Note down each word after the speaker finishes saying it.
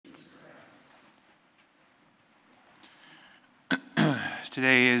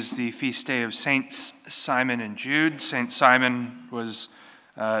Today is the feast day of Saints Simon and Jude. Saint Simon was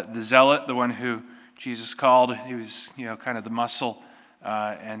the zealot, the one who Jesus called. He was, kind of the muscle.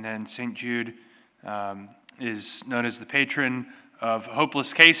 And then Saint Jude is known as the patron of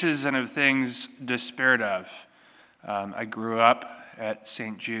hopeless cases and of things despaired of. I grew up at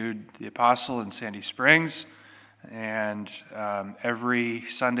St. Jude the Apostle in Sandy Springs, and every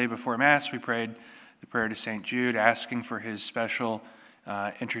Sunday before Mass we prayed the prayer to St. Jude, asking for his special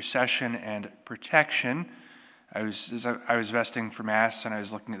intercession and protection. As I was vesting for Mass and I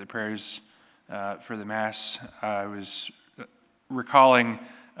was looking at the prayers for the Mass, I was recalling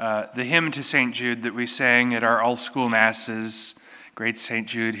the hymn to St. Jude that we sang at our all-school Masses. Great St.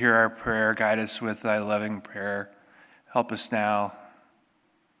 Jude, hear our prayer, guide us with thy loving prayer. Help us now.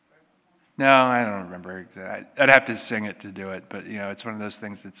 No, I don't remember exactly. I'd have to sing it to do it, but it's one of those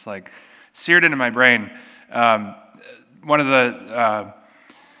things that's like seared into my brain. One of the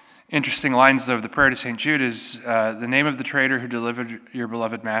interesting lines, though, of the prayer to St. Jude is, the name of the traitor who delivered your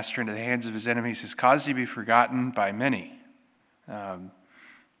beloved master into the hands of his enemies has caused you to be forgotten by many. And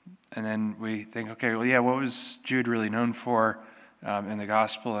then we think, okay, well, yeah, what was Jude really known for in the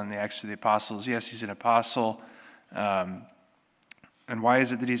Gospel and the Acts of the Apostles? Yes, he's an apostle. And why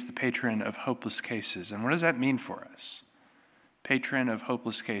is it that he's the patron of hopeless cases? And what does that mean for us? Patron of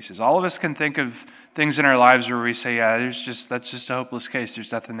hopeless cases. All of us can think of things in our lives where we say, yeah, that's just a hopeless case.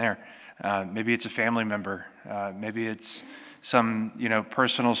 There's nothing there. Maybe it's a family member. Maybe it's some,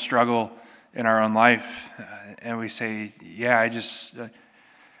 personal struggle in our own life. And we say, yeah, I just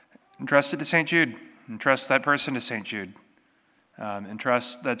entrust it to St. Jude. Entrust that person to St. Jude.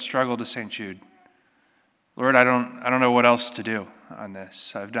 Entrust that struggle to St. Jude. Lord, I don't know what else to do on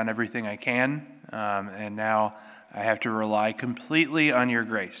this. I've done everything I can, and now I have to rely completely on your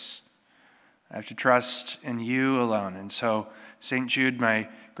grace. I have to trust in you alone. And so, St. Jude, my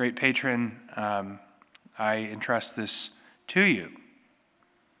great patron, I entrust this to you.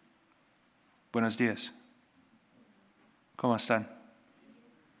 Buenos días. ¿Cómo están?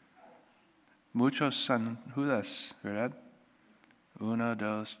 Muchos son Judas, ¿verdad? 1,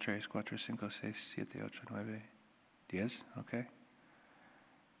 2, 3, 4, 5, 6, 7, 8, 9, 10. Ok.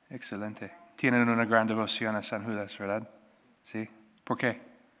 Excelente. Tienen una gran devoción a San Judas, ¿verdad? Sí. ¿Por qué?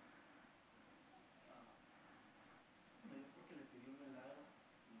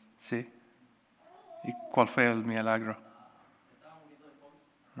 Sí. ¿Y cuál fue el milagro?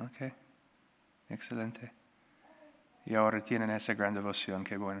 Ok. Excelente. Y ahora tienen esa gran devoción.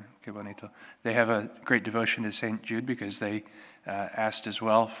 Qué bueno, qué bonito. They have a great devotion to St. Jude because they asked as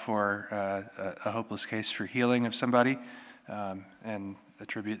well for a hopeless case for healing of somebody, and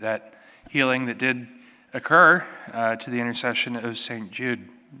attribute that healing that did occur to the intercession of St. Jude.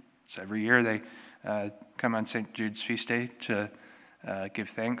 So every year they come on St. Jude's feast day to give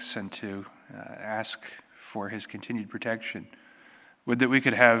thanks and to ask for his continued protection. Would that we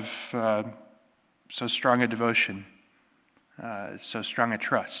could have so strong a devotion, so strong a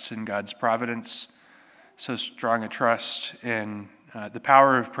trust in God's providence, so strong a trust in the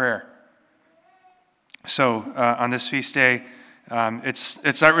power of prayer. So on this feast day,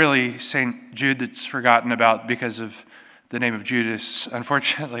 it's not really St. Jude that's forgotten about because of the name of Judas.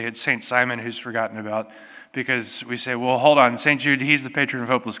 Unfortunately, it's St. Simon who's forgotten about because we say, well, hold on, St. Jude, he's the patron of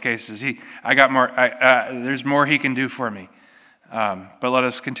hopeless cases. There's more he can do for me. But let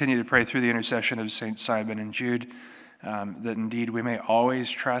us continue to pray through the intercession of St. Simon and Jude, that indeed we may always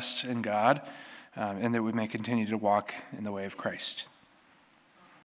trust in God, and that we may continue to walk in the way of Christ.